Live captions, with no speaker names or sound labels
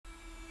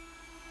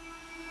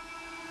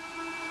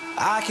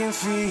I can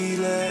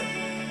feel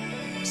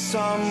it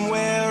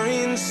somewhere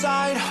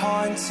inside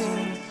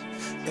haunting.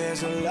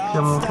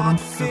 Siamo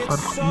pronti a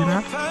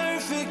partire.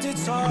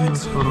 Io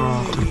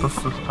sono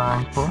piuttosto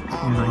stanco,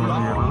 bisogna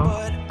dirlo,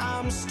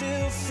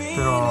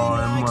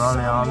 però il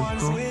morale è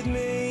alto.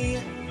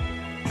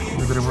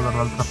 Vedremo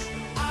dall'altra parte.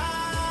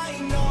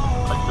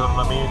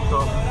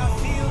 Aggiornamento,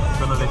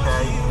 sono le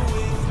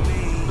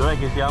 6. Dov'è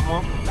che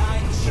siamo?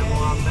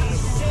 Siamo a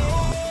Bled.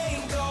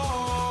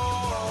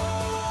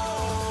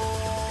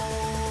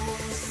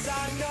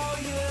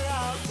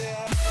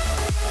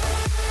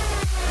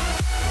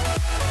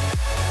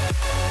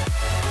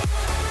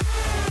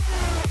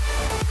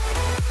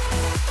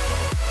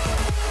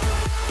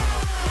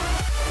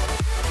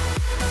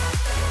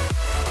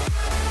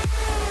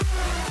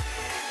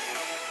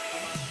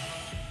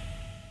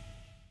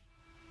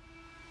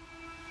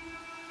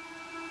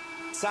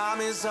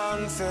 Time is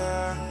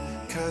unfair,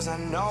 'cause I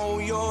know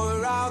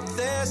you're out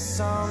there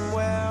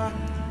somewhere,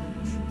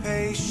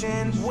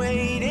 patient,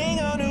 waiting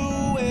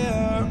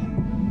unaware,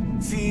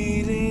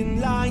 feeling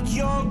like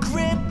your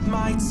grip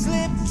might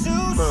slip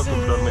too soon, but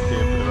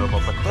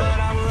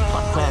I'm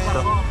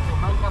running,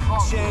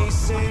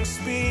 chasing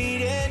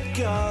speed and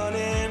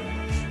gunning.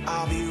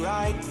 I'll be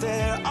right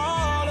there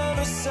all of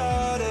a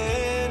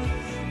sudden.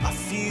 I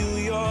feel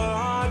your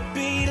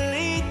heartbeat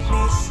lead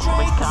me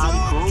straight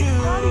to you.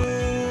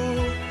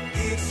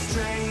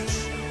 Strange,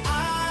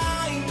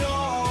 I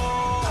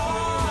know,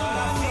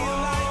 I feel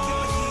like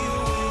you're here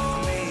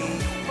with me.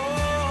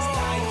 It's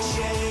like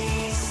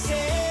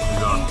chasing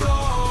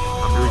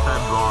gold. Abilità e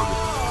vlog.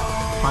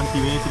 Quanti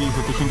metri?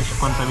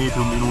 750 metri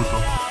un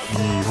minuto.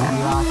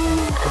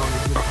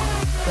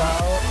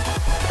 Ciao.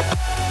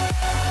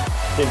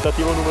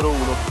 Tentativo numero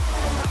 1.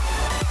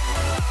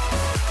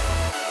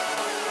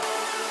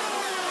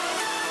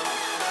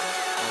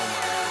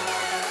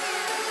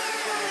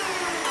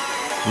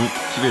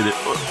 Si vede,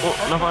 oh,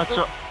 una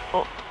faccia,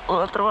 oh,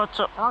 un'altra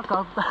faccia. Ah,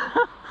 cazzo.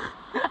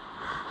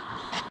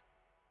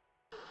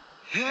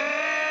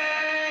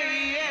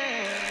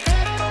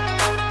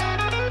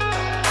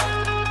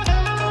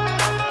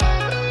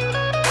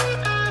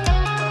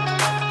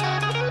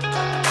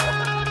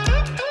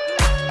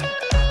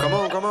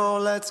 Come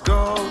on, let's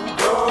go,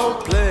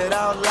 play it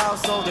out loud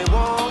so they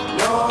won't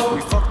know.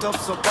 We fucked up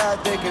so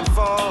bad they can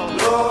fall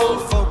low.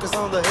 Focus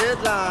on the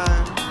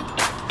headline.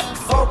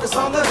 Focus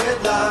on the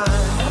headline.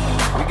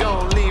 We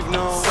gon' leave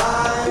no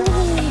sign.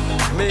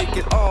 Make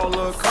it all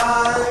look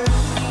fine.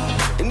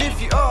 And if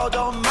you all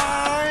don't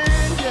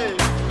mind, yeah,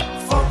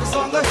 focus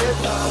on the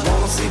headline. I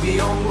wanna see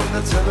beyond when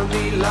they're telling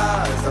me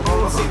lies. I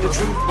wanna see the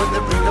truth when they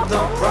bring up the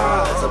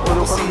prize. I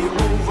wanna see you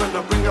move when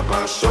I bring up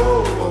my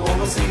show. I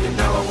wanna see it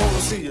now, I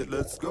wanna see it,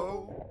 let's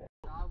go.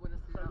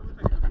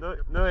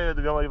 Noi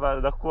dobbiamo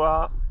arrivare da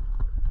qua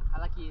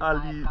alla chiesa, a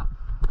lì.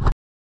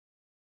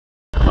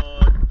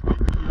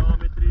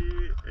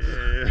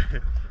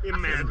 20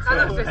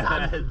 km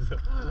e mezzo,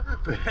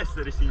 per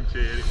essere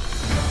sinceri.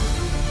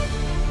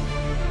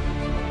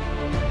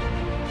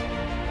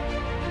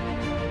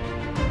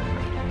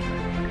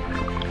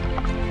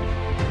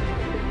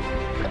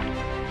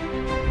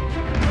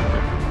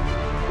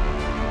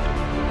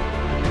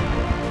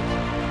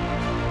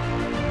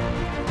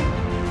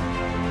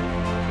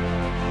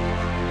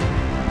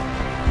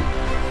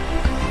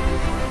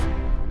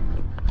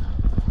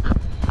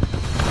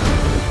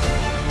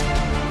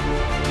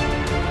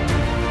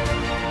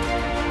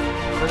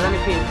 Cosa ne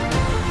pensi?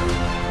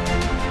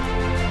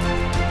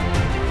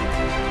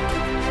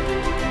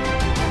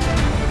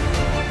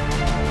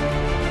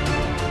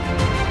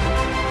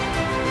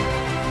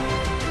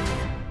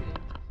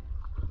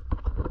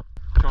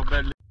 Ciao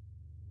belli.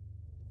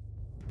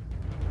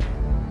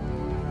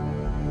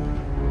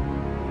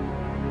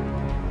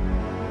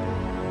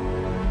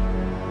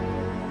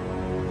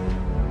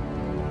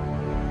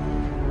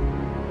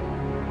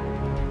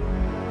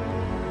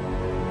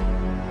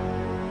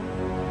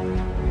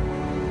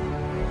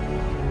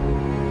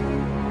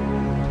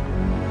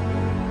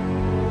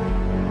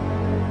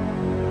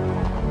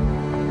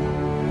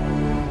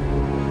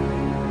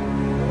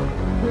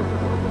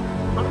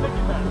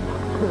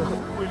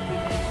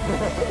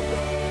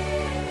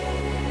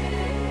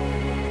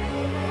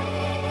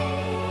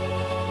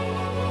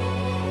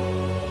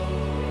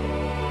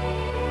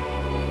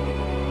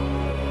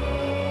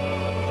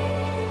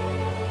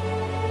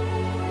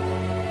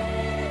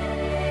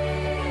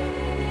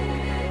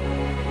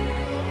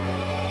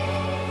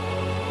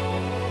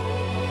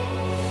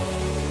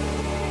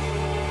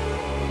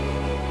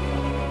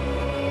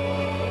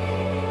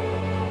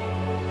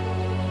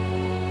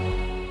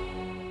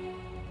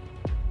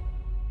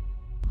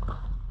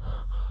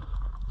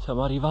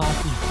 Siamo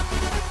arrivati.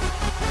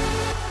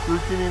 Gli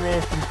ultimi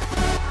metri.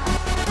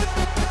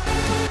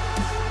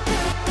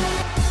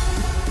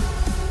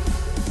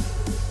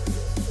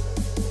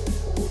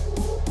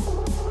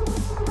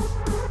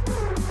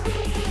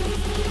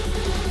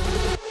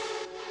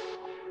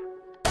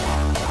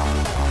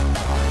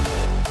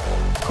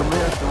 Come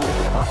la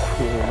tua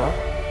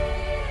appena?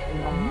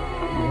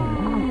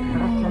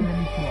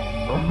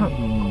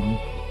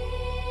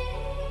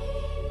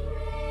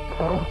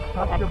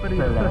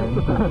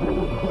 Eccellente.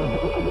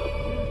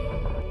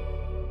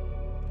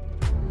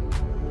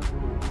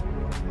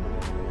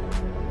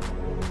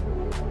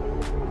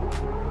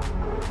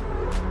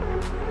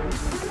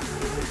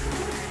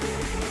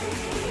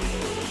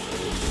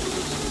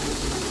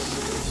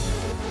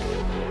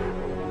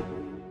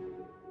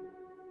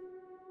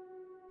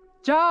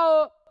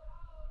 Ciao!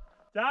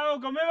 Ciao,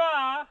 come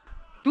va?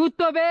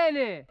 Tutto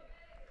bene!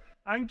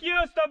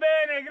 Anch'io sto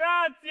bene,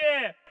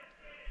 grazie!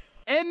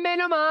 E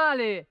meno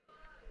male!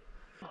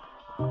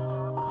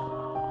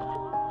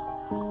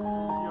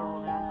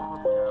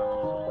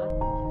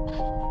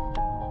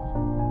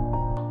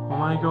 Oh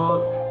my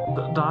god,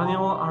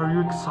 Daniel, are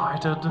you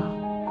excited?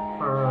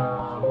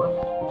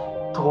 What?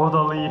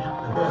 Totally.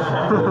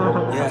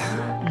 Yeah.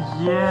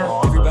 Yes.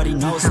 Everybody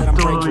knows that I'm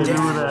totally breaking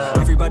do down. that.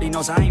 Everybody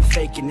knows I ain't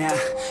faking now.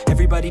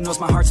 Everybody knows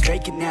my heart's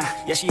faking now.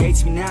 Yeah, she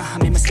hates me now. I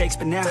made mistakes,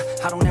 but now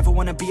I don't ever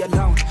wanna be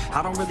alone.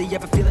 I don't really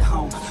ever feel at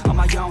home. On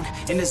my own,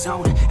 in the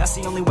zone. That's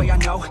the only way I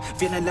know.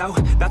 Feeling low,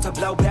 about to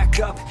blow back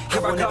up.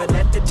 Here I won't ever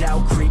let the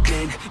doubt creep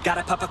in.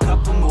 Gotta pop a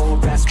couple more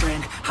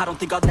aspirin. I don't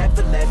think I'll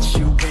ever let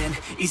you in.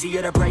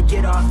 Easier to break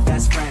it off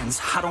best friends.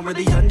 I don't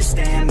really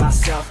understand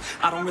myself.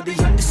 I don't really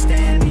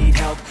understand, need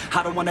help.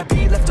 I don't wanna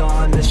be left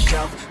on the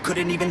shelf.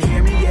 Couldn't even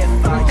hear me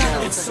if I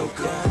yelled. It's so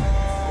good.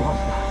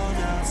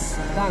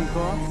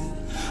 Stanco?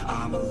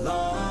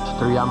 Ci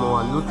troviamo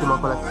all'ultima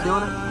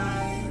colazione.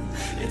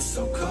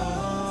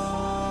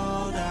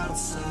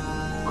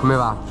 Come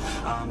va?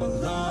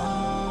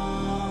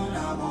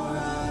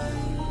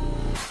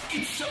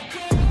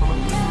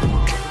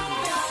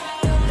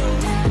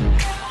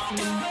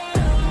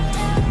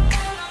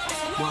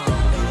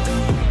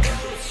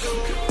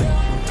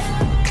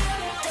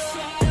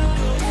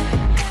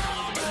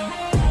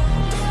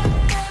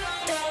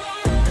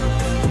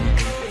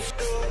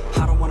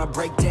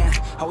 Break down,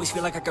 always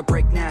feel like I could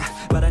break now,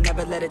 but I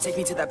never let it take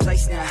me to that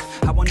place now.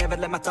 I won't ever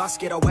let my thoughts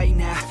get away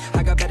now.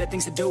 I got better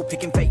things to do,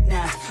 picking fate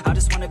now. I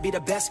just wanna be the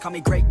best, call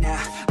me great now.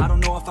 I don't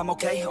know if I'm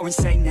okay or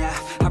insane now.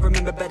 I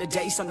remember better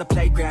days on the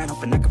playground,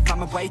 hoping I can find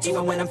my way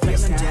even when I'm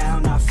feeling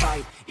down. I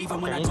fight, even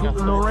when I don't.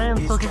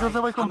 Lorenzo, che cosa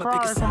vuoi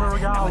comprare come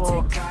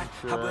regalo?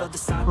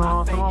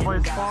 No, se no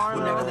vuoi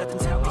spoiler.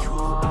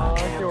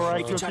 Che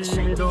orecchio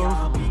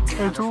timido.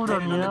 E tu,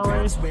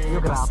 Daniele? Io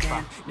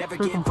grappa.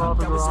 Tu hai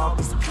comprato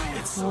grappa.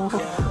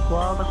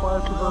 Guarda qua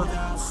è tutto.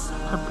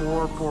 È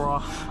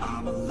porpora.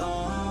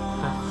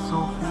 That's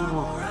so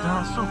cool.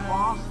 They're so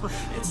fast.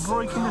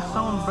 Breaking the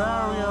sound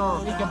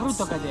barrier. Mica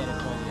brutto cadere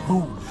poi.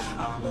 Boom.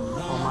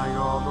 Oh my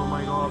god, oh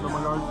my god, oh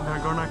my god.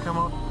 They're gonna come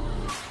out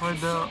right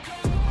there.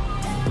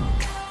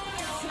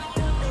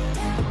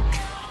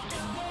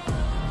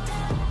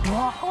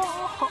 Wow.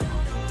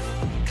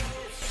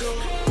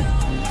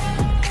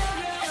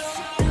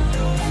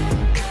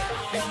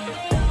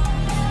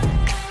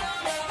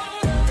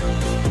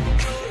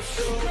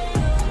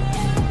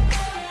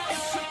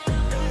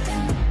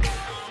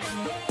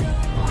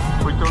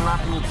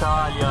 Tornati in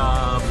Italia.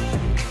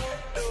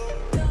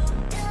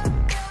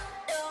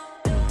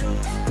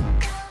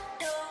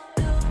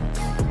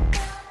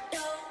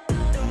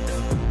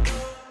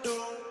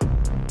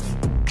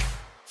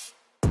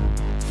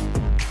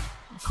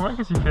 Com'è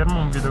che si ferma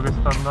un video che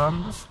sta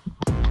andando?